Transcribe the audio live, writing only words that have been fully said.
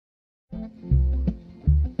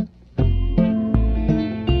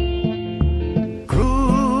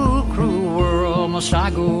must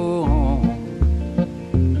I go on?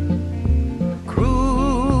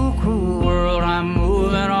 Cruel, cruel world, I'm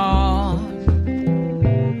moving on.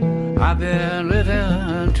 I've been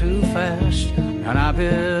living too fast, and I've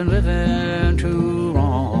been living too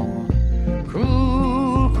wrong.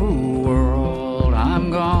 Cruel, cruel world,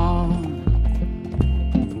 I'm gone.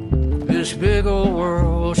 This big old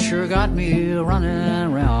world sure got me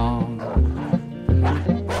running round.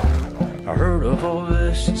 I heard a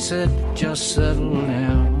voice that said, just settle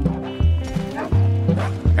down.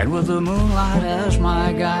 And with the moonlight as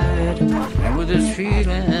my guide, and with this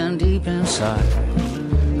feeling deep inside,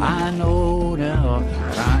 I know now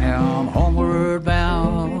that I am homeward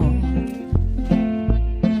bound.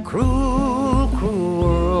 Cruel, cruel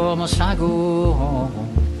world, must I go home?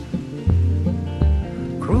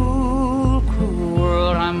 Cruel, cruel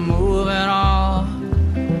world, I'm moving on.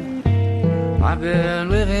 I've been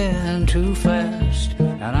living too fast,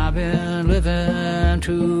 and I've been living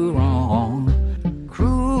too wrong.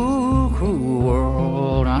 Cruel, cruel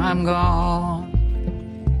world, I'm gone.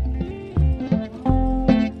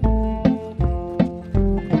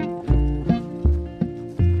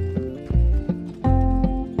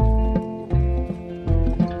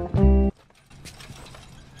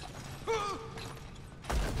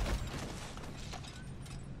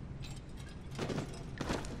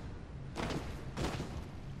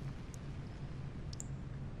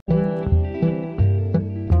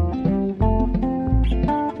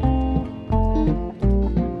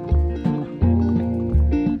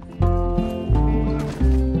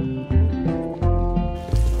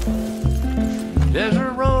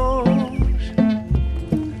 Desert roads,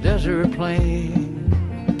 desert plain,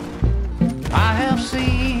 I have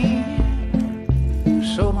seen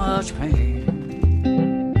so much pain.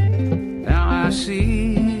 Now I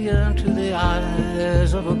see into the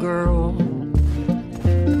eyes of a girl.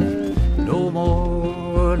 No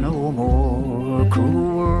more, no more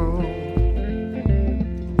cruel world.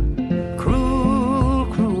 Cruel,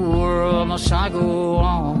 cruel world, must I go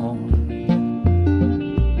on?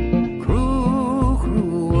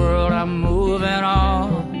 I'm moving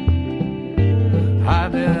on.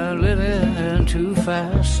 I've been living too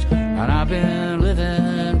fast, and I've been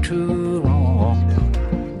living too wrong.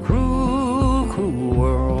 Cruel, cruel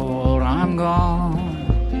world, I'm gone.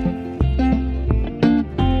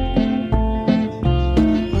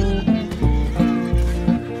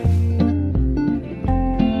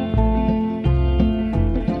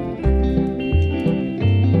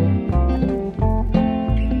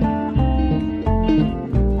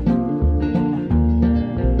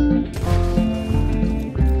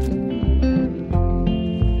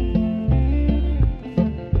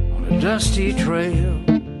 Dusty trail,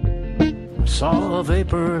 I saw a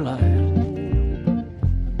vapor light.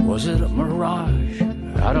 Was it a mirage?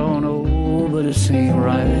 I don't know, but it seemed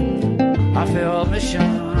right. I felt mission,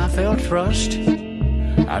 I felt trust.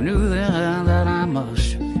 I knew then that I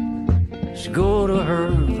must go to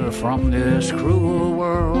her from this cruel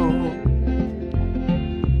world.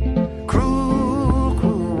 Cruel,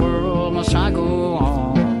 cruel world, must I go on?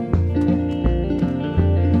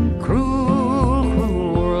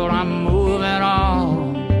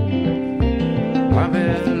 I've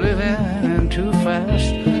been living too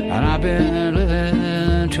fast, and I've been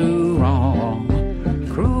living too wrong.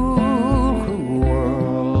 Cruel, cruel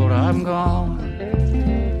world, I'm gone.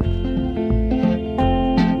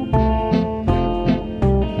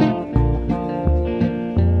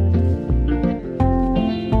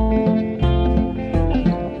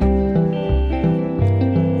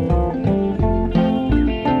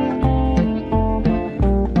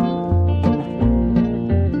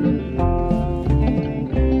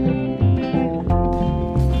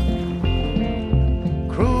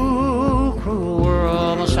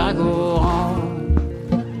 I go on.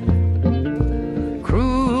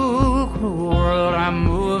 Cruel, cruel world, I'm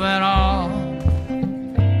moving on.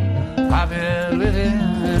 I've been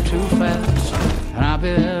living too fast, and I've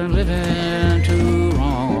been living too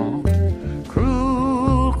wrong.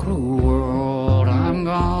 Cruel, cruel world, I'm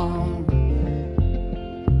gone.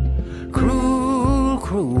 Cruel,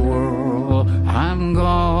 cruel world, I'm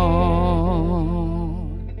gone.